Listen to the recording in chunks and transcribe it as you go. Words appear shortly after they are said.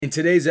In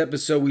today's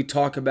episode, we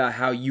talk about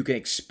how you can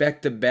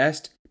expect the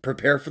best,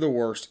 prepare for the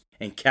worst,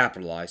 and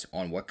capitalize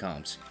on what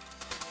comes.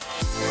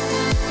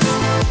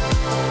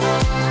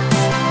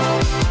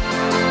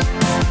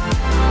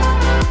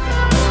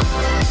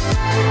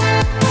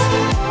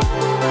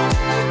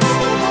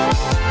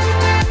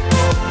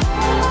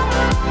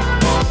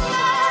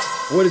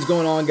 What is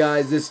going on,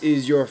 guys? This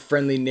is your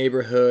friendly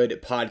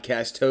neighborhood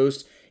podcast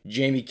host,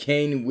 Jamie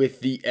Kane with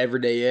the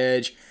Everyday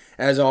Edge.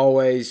 As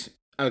always,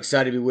 I'm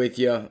excited to be with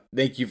you.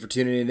 Thank you for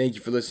tuning in. Thank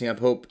you for listening.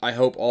 I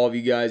hope all of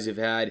you guys have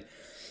had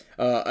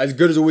as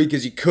good as a week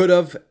as you could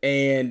have.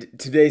 And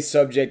today's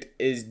subject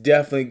is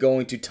definitely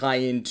going to tie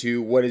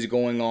into what is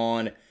going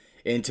on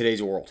in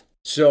today's world.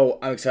 So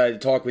I'm excited to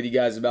talk with you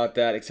guys about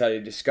that. Excited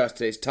to discuss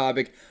today's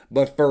topic.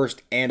 But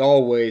first and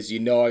always, I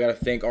got to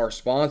thank our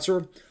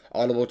sponsor,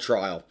 Audible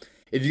Trial.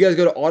 If you guys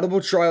go to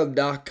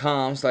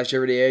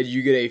audibletrial.com/everydayedge,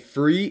 you get a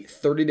free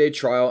 30-day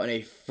trial and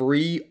a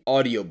free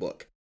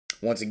audiobook.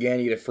 Once again,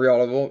 you get a free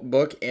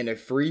audiobook and a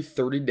free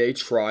 30-day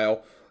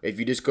trial if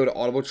you just go to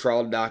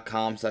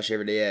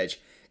audibletrial.com/everydayedge.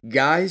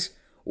 Guys,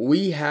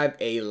 we have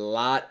a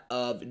lot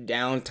of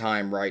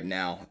downtime right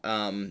now.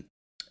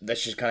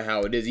 That's just kind of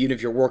how it is. Even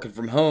if you're working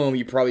from home,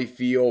 you probably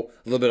feel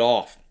a little bit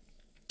off.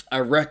 I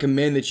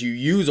recommend that you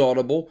use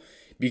Audible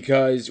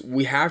because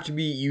we have to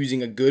be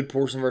using a good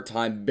portion of our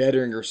time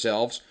bettering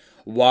ourselves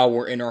while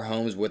we're in our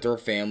homes with our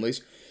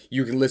families.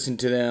 You can listen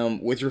to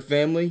them with your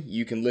family.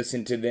 You can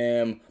listen to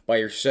them by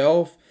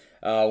yourself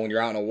when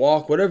you're out on a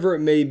walk. Whatever it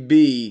may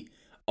be,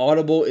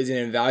 Audible is an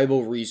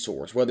invaluable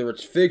resource. Whether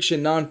it's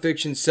fiction,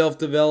 nonfiction,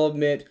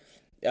 self-development,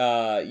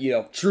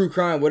 true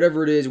crime,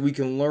 whatever it is, we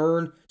can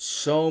learn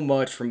so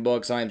much from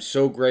books. I am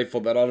so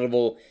grateful that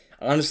Audible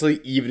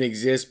honestly even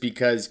exists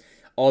because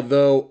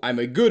although I'm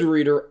a good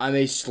reader, I'm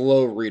a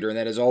slow reader, and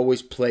that has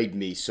always plagued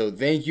me. So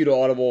thank you to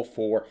Audible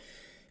for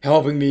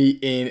helping me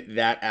in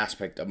that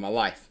aspect of my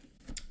life.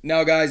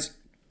 Now, guys,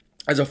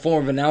 as a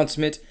form of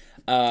announcement,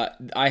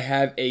 I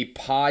have a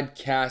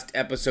podcast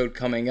episode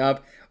coming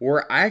up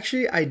where I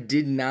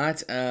did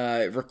not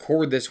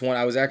record this one.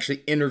 I was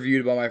actually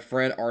interviewed by my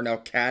friend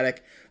Arnell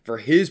Caddick for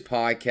his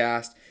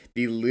podcast,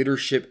 the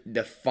Leadership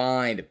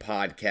Defined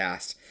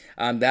podcast.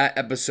 That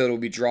episode will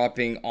be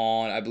dropping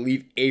on, I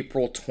believe,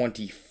 April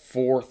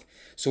 24th.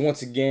 So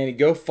once again,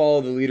 go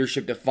follow the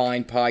Leadership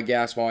Defined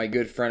podcast by my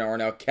good friend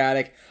Arnell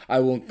Caddick. I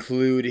will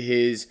include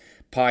his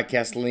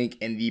podcast link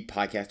in the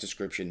podcast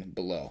description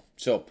below.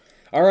 So,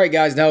 all right,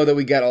 guys, now that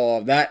we got all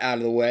of that out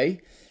of the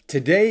way,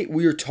 today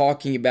we are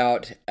talking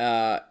about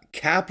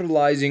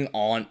capitalizing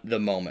on the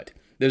moment.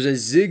 There's a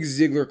Zig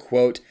Ziglar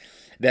quote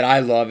that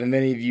I love, and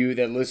many of you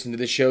that listen to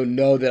the show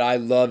know that I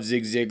love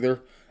Zig Ziglar.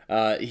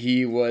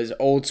 He was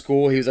old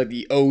school. He was like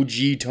the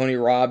OG Tony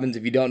Robbins.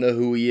 If you don't know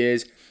who he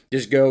is,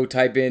 just go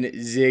type in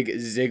Zig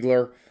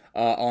Ziglar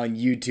on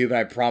YouTube, and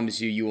I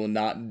promise you will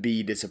not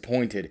be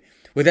disappointed.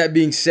 With that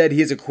being said, he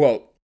has a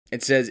quote.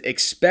 It says,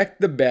 "Expect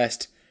the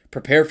best,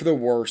 prepare for the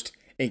worst,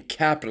 and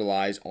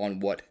capitalize on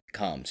what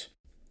comes."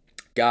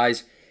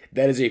 Guys,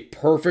 that is a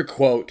perfect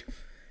quote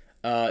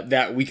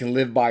that we can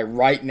live by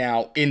right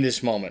now in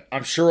this moment.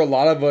 I'm sure a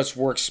lot of us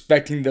were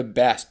expecting the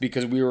best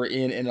because we were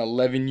in an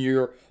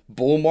 11-year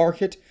bull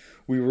market.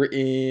 We were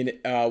in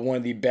one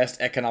of the best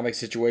economic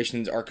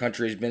situations our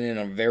country has been in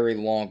a very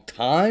long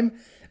time.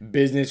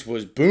 Business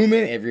was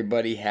booming.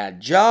 Everybody had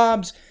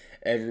jobs.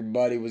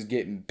 Everybody was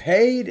getting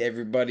paid.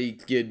 Everybody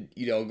could,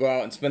 go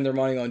out and spend their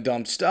money on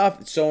dumb stuff,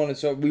 and so on and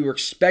so on. We were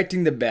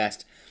expecting the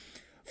best.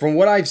 From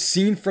what I've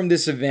seen from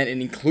this event,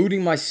 and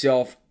including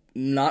myself,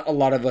 not a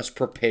lot of us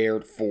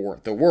prepared for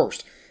the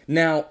worst.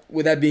 Now,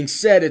 with that being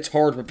said, it's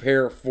hard to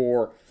prepare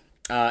for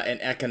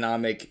an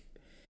economic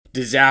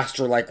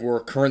disaster like we're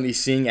currently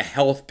seeing, a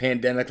health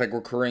pandemic like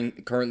we're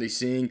currently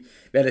seeing.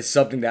 That is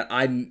something that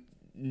I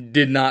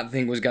did not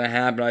think was going to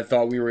happen. I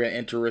thought we were going to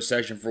enter a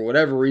recession for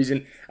whatever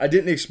reason. I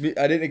didn't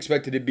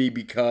expect it to be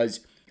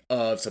because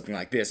of something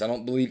like this. I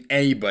don't believe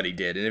anybody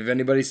did. And if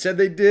anybody said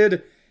they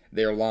did,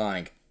 they're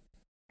lying.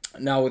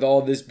 Now, with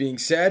all this being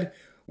said,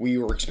 we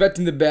were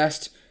expecting the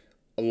best.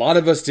 A lot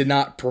of us did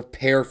not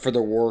prepare for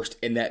the worst,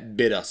 and that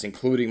bit us,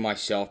 including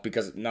myself,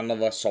 because none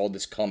of us saw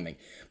this coming.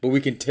 But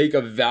we can take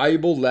a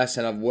valuable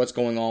lesson of what's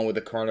going on with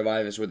the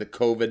coronavirus, with the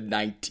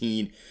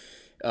COVID-19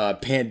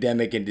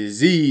 pandemic and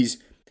disease.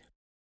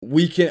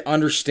 We can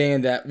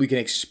understand that we can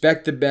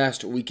expect the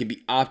best, we can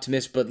be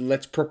optimists, but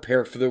let's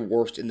prepare for the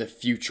worst in the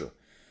future.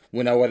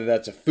 We know whether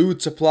that's a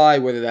food supply,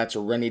 whether that's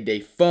a rainy day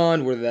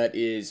fund, whether that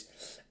is,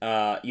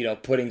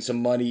 putting some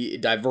money,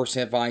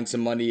 diversifying some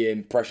money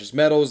in precious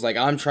metals like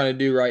I'm trying to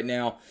do right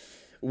now.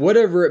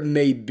 Whatever it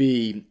may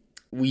be,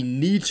 we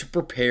need to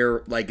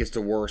prepare like it's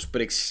the worst,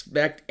 but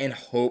expect and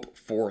hope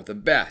for the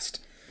best.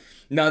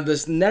 Now,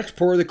 this next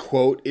part of the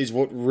quote is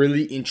what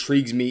really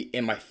intrigues me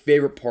and my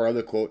favorite part of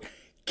the quote.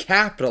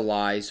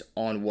 Capitalize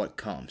on what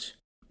comes.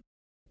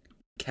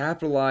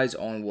 Capitalize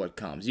on what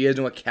comes. You guys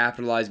know what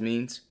capitalize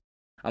means?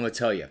 I'm going to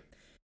tell you.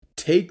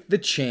 Take the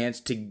chance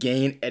to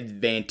gain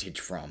advantage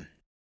from.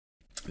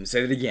 I'm going to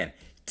say that again.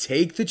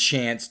 Take the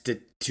chance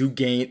to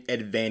gain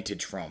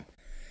advantage from.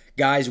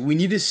 Guys, we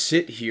need to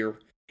sit here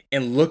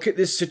and look at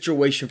this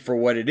situation for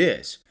what it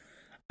is.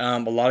 A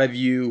lot of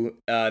you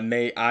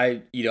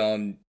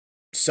I'm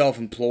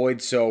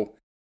self-employed, so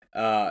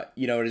it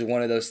is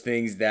one of those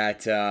things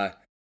that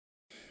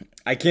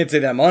I can't say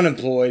that I'm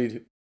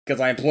unemployed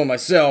because I employ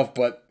myself,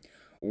 but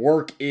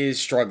work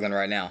is struggling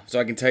right now. So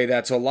I can tell you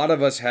that. So a lot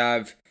of us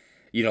have,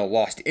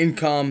 lost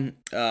income.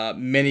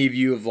 Many of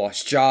you have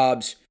lost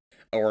jobs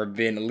or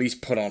been at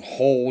least put on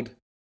hold.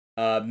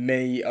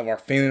 Many of our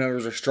family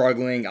members are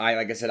struggling.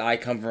 Like I said, I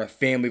come from a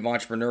family of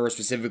entrepreneurs,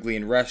 specifically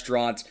in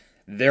restaurants.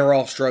 They're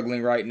all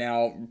struggling right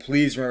now.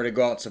 Please remember to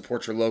go out and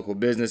support your local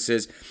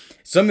businesses.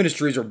 Some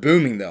industries are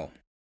booming, though.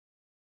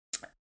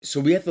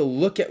 So we have to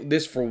look at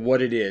this for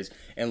what it is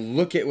and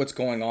look at what's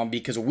going on,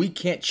 because we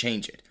can't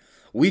change it.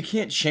 We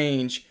can't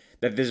change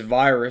that this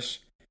virus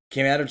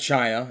came out of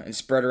China and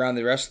spread around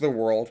the rest of the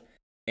world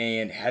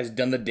and has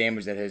done the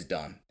damage that it has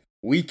done.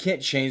 We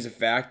can't change the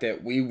fact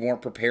that we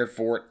weren't prepared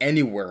for it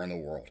anywhere in the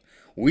world.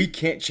 We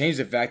can't change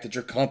the fact that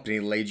your company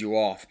laid you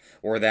off,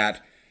 or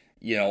that,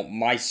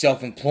 my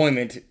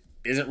self-employment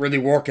isn't really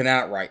working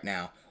out right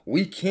now.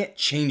 We can't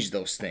change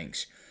those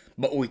things.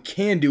 But what we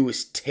can do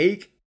is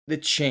take the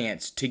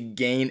chance to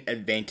gain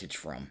advantage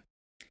from.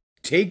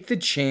 Take the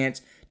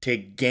chance to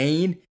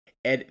gain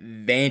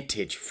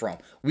advantage from.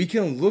 We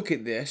can look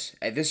at this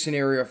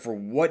scenario for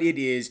what it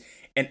is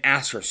and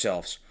ask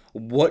ourselves,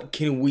 what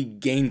can we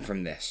gain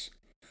from this?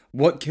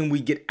 What can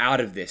we get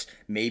out of this?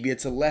 Maybe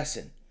it's a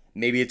lesson.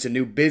 Maybe it's a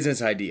new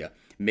business idea.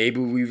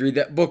 Maybe we read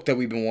that book that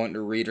we've been wanting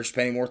to read, or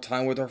spending more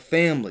time with our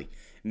family.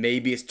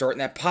 Maybe it's starting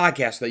that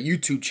podcast, that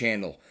YouTube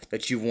channel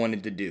that you've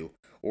wanted to do.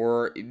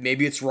 Or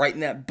maybe it's writing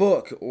that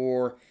book,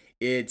 or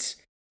it's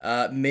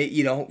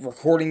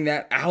recording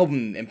that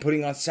album and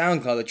putting on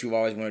SoundCloud that you've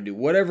always wanted to do.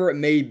 Whatever it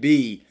may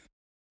be,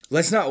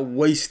 let's not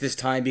waste this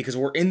time, because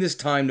we're in this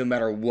time no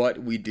matter what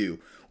we do.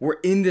 We're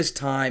in this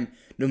time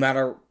no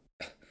matter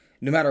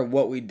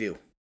what we do.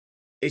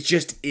 It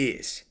just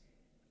is.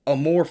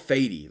 Amor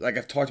fati, like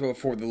I've talked about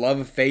before, the love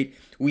of fate.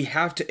 We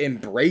have to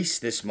embrace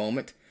this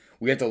moment.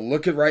 We have to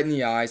look it right in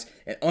the eyes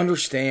and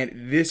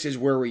understand this is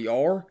where we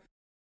are.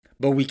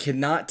 But we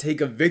cannot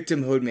take a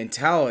victimhood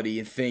mentality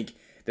and think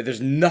that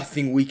there's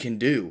nothing we can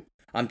do.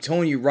 I'm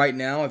telling you right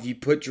now, if you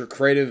put your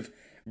creative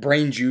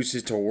brain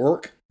juices to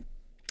work,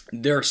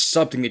 there's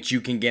something that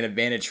you can get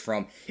advantage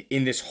from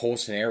in this whole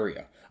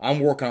scenario. I'm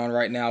working on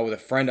right now with a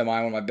friend of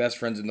mine, one of my best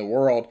friends in the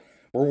world.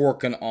 We're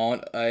working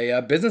on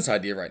a business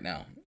idea right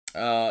now.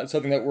 It's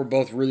something that we're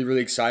both really,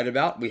 really excited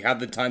about. We have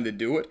the time to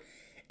do it.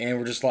 And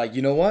we're just like,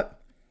 you know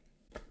what?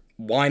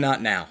 Why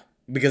not now?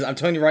 Because I'm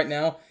telling you right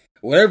now,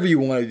 whatever you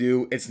want to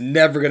do, it's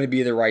never going to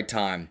be the right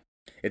time.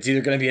 It's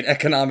either going to be an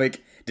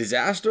economic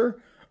disaster,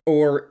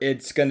 or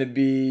it's going to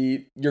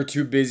be you're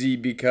too busy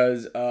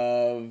because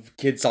of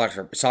kids'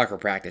 soccer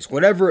practice.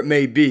 Whatever it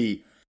may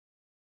be,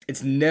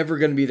 it's never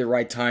going to be the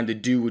right time to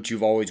do what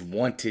you've always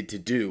wanted to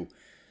do.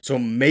 So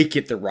make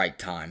it the right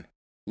time.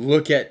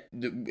 Look at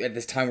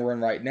this time we're in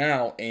right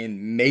now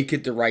and make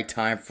it the right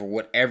time for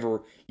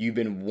whatever you've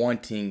been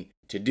wanting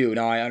to do.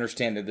 Now, I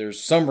understand that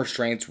there's some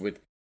restraints with,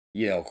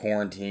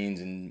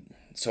 quarantines and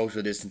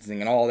social distancing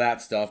and all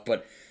that stuff,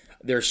 but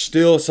there's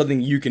still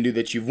something you can do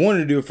that you've wanted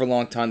to do for a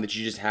long time that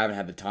you just haven't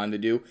had the time to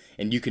do,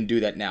 and you can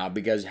do that now.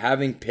 Because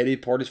having pity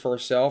parties for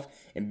yourself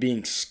and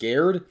being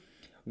scared,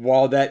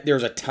 while that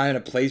there's a time and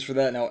a place for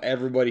that, now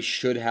everybody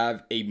should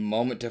have a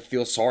moment to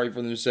feel sorry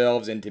for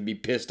themselves and to be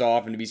pissed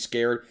off and to be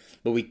scared,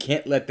 but we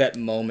can't let that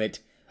moment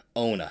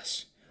own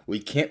us. We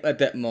can't let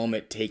that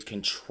moment take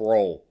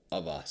control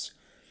of us.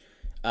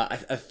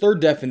 A third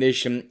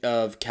definition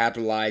of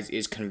capitalize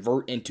is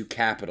convert into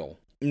capital.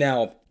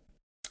 Now,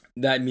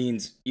 that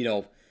means,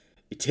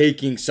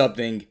 taking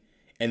something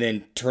and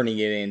then turning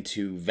it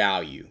into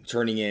value,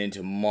 turning it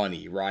into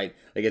money, right?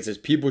 Like it says,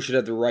 people should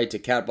have the right to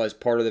capitalize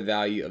part of the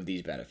value of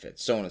these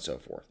benefits, so on and so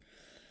forth.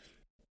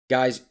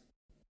 Guys,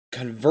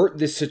 convert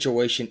this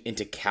situation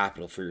into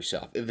capital for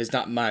yourself. If it's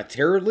not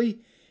monetarily,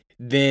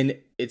 then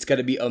it's got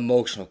to be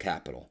emotional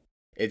capital.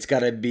 It's got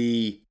to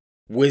be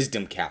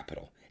wisdom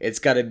capital. It's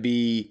got to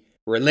be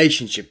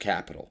relationship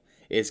capital.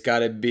 It's got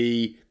to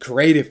be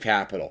creative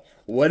capital.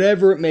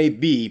 Whatever it may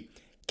be,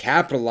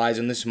 capitalize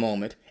on this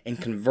moment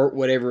and convert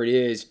whatever it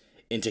is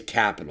into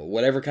capital.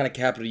 Whatever kind of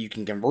capital you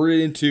can convert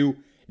it into,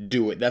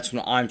 do it. That's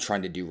what I'm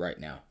trying to do right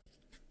now.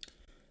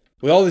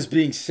 With all this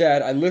being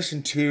said, I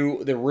listened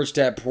to the Rich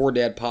Dad Poor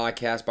Dad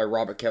podcast by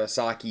Robert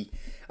Kiyosaki,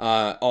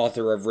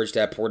 author of Rich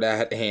Dad Poor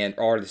Dad and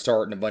Art of the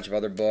Start and a bunch of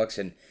other books.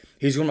 And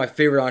he's one of my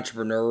favorite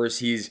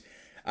entrepreneurs.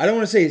 I don't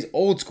want to say he's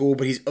old school,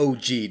 but he's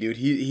OG, dude.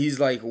 He's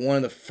like one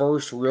of the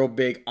first real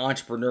big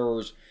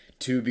entrepreneurs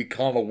to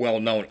become a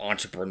well-known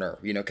entrepreneur.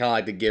 Kind of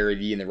like the Gary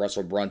Vee and the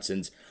Russell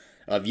Brunsons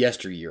of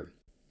yesteryear.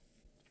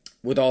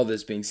 With all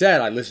this being said,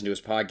 I listened to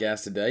his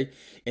podcast today,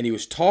 and he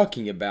was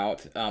talking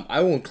about,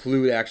 I will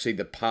include actually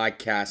the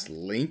podcast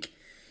link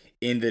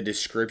in the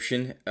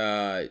description,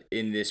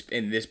 in this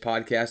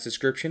podcast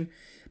description,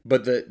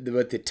 but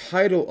the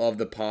title of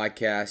the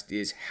podcast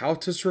is How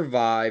to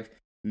Survive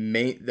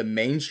the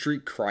Main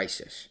Street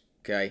Crisis,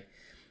 okay?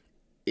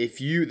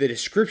 the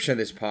description of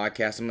this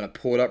podcast, I'm going to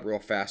pull it up real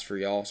fast for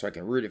y'all so I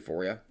can read it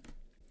for you,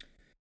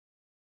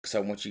 because I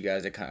want you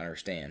guys to kind of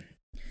understand.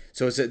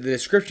 So the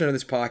description of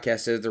this podcast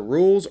says the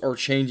rules are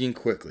changing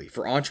quickly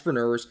for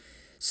entrepreneurs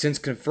since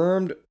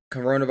confirmed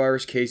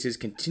coronavirus cases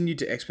continue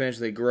to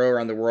exponentially grow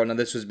around the world. Now,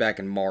 this was back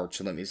in March,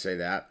 so let me say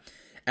that.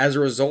 As a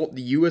result,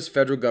 the U.S.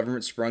 federal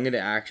government sprung into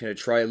action to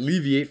try to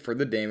alleviate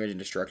further damage and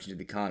destruction to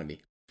the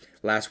economy.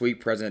 Last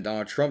week, President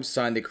Donald Trump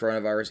signed the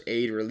Coronavirus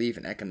Aid, Relief,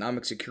 and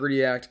Economic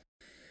Security Act,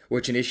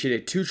 which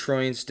initiated a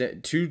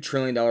 $2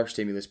 trillion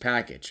stimulus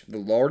package, the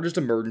largest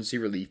emergency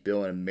relief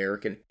bill in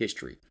American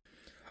history.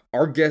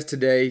 Our guest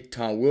today,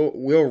 Tom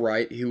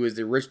Wheelwright, who is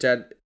the Rich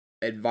Dad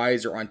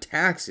advisor on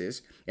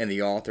taxes and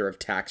the author of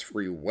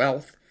Tax-Free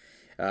Wealth,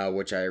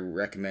 which I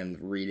recommend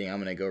reading. I'm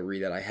going to go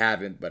read that. I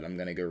haven't, but I'm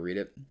going to go read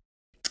it.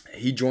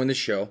 He joined the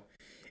show,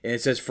 and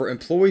it says, for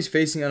employees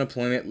facing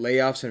unemployment,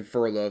 layoffs, and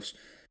furloughs,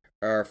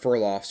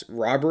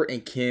 Robert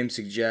and Kim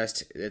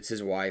suggest, that's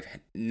his wife,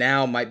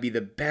 now might be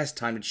the best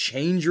time to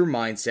change your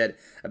mindset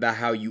about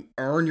how you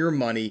earn your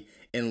money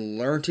and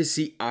learn to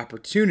see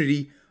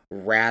opportunity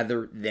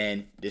rather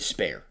than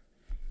despair.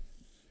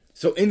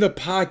 So in the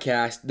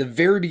podcast, the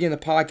very beginning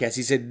of the podcast,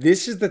 he said,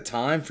 this is the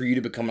time for you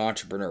to become an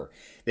entrepreneur.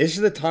 This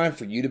is the time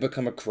for you to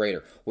become a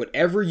creator.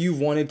 Whatever you've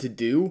wanted to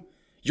do,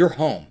 you're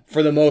home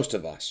for the most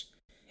of us.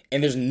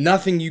 And there's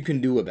nothing you can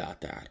do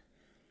about that.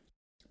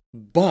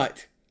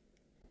 But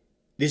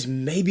this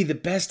may be the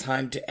best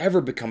time to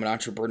ever become an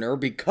entrepreneur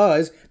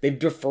because they've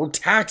deferred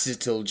taxes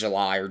till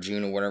July or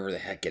June or whatever the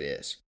heck it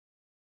is.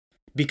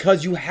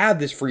 Because you have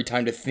this free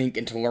time to think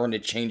and to learn to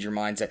change your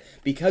mindset.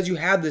 Because you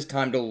have this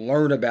time to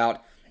learn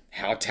about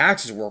how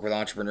taxes work with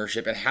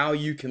entrepreneurship and how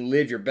you can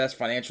live your best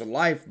financial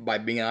life by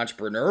being an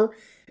entrepreneur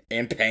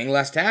and paying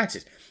less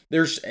taxes.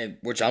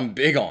 Which I'm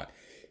big on.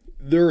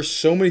 There are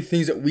so many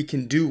things that we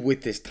can do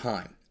with this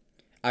time.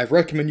 I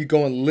recommend you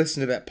go and listen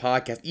to that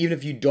podcast, even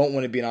if you don't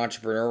want to be an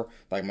entrepreneur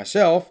like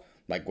myself,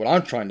 like what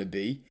I'm trying to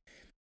be.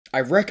 I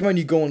recommend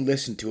you go and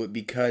listen to it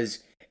because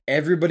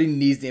everybody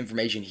needs the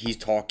information he's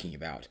talking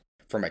about.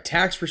 From a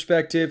tax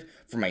perspective,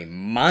 from a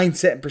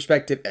mindset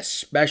perspective,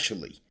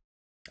 especially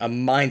a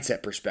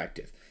mindset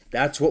perspective.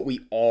 That's what we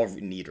all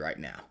need right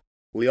now.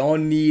 We all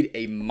need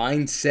a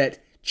mindset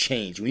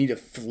change. We need to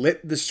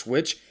flip the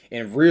switch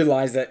and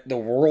realize that the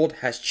world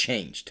has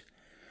changed.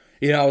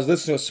 You know, I was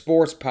listening to a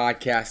sports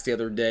podcast the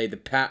other day, the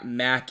Pat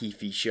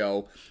McAfee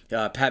show.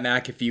 Pat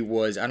McAfee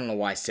was, I don't know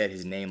why I said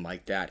his name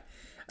like that.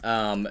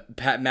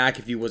 Pat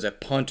McAfee was a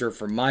punter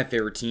for my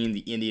favorite team,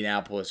 the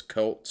Indianapolis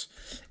Colts.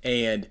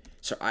 And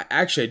so I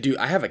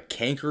have a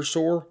canker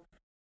sore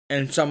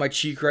and it's on my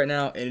cheek right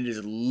now, and it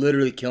is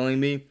literally killing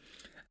me.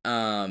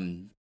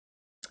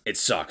 It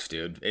sucks,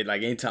 dude.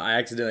 Anytime I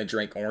accidentally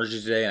drank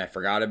oranges today and I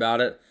forgot about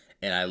it,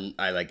 and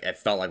I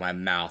felt like my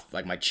mouth,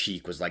 like my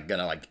cheek was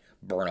gonna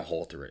burn a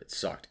hole through it. It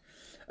sucked.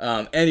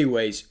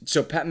 Anyways,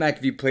 so Pat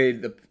McAfee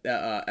played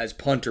as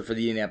punter for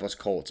the Indianapolis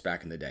Colts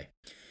back in the day,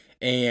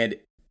 and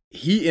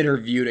he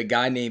interviewed a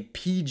guy named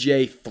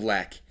PJ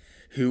Fleck,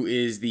 who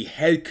is the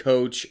head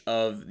coach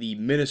of the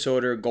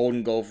Minnesota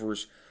Golden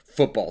Gophers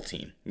football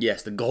team.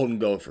 Yes, the Golden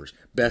Gophers,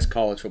 best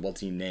college football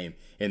team name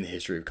in the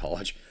history of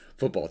college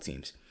football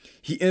teams.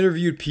 He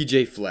interviewed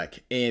PJ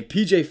Fleck, and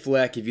PJ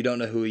Fleck, if you don't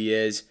know who he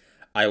is,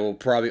 I will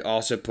probably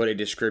also put a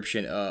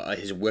description,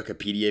 his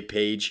Wikipedia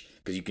page,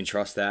 because you can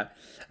trust that,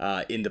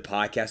 in the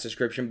podcast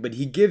description. But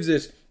he gives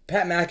us,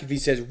 Pat McAfee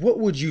says, what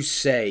would you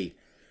say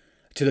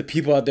to the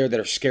people out there that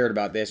are scared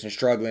about this and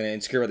struggling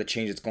and scared about the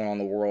change that's going on in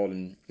the world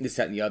and this,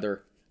 that, and the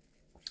other?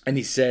 And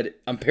he said,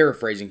 I'm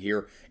paraphrasing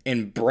here,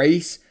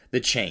 embrace the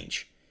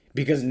change,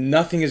 because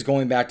nothing is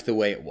going back to the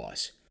way it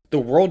was. The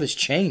world has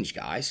changed,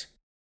 guys.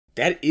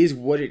 That is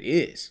what it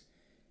is.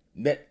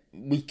 That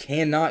we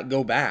cannot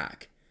go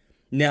back.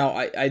 Now,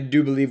 I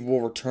do believe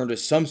we'll return to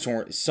some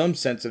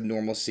sense of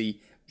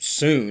normalcy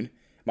soon.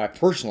 My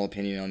personal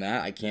opinion on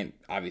that, I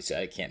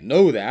can't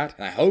know that,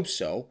 and I hope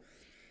so.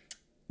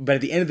 But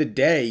at the end of the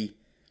day,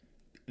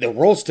 the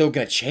world's still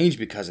going to change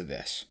because of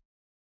this,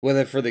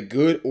 whether for the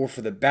good or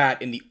for the bad.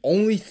 And the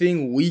only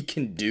thing we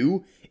can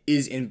do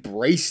is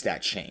embrace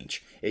that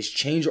change, is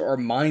change our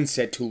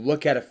mindset to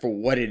look at it for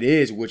what it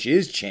is, which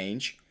is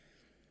change,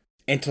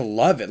 and to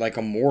love it like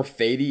Amor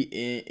Fati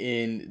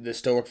in the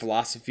Stoic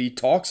philosophy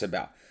talks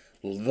about.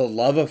 The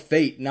love of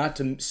fate, not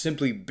to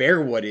simply bear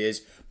what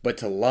is, but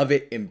to love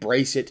it,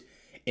 embrace it,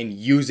 and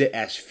use it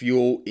as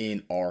fuel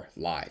in our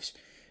lives.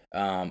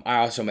 I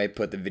also may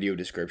put the video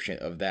description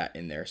of that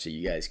in there so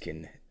you guys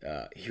can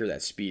hear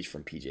that speech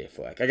from PJ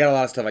Fleck. I got a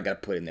lot of stuff I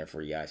got to put in there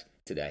for you guys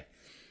today.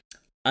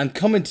 I'm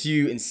coming to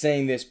you and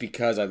saying this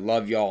because I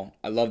love y'all.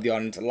 I love the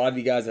audience. A lot of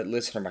you guys that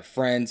listen are my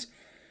friends.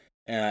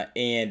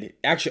 And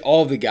actually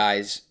all of the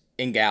guys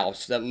and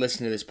gals that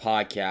listen to this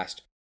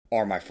podcast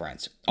are my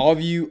friends. All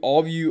of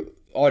you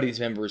audience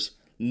members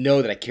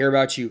know that I care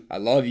about you. I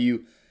love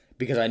you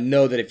because I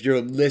know that if you're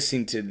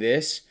listening to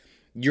this,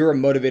 you're a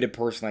motivated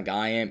person like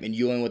I am, and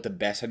you only want the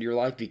best out of your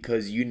life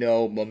because you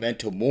know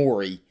memento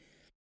mori.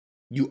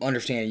 You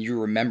understand and you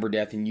remember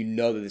death, and you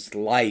know that this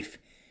life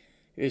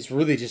it's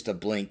really just a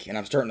blink. And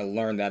I'm starting to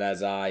learn that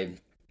as I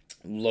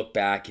look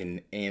back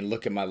and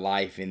look at my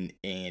life, and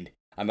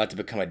I'm about to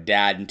become a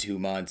dad in 2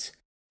 months.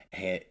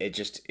 And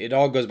it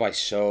all goes by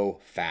so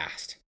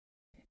fast.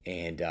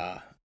 And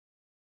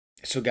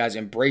so guys,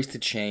 embrace the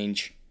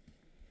change.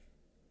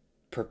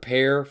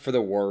 Prepare for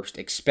the worst,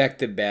 expect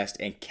the best,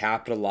 and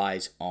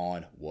capitalize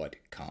on what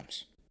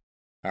comes.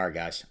 All right,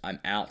 guys, I'm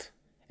out,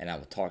 and I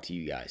will talk to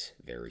you guys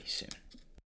very soon.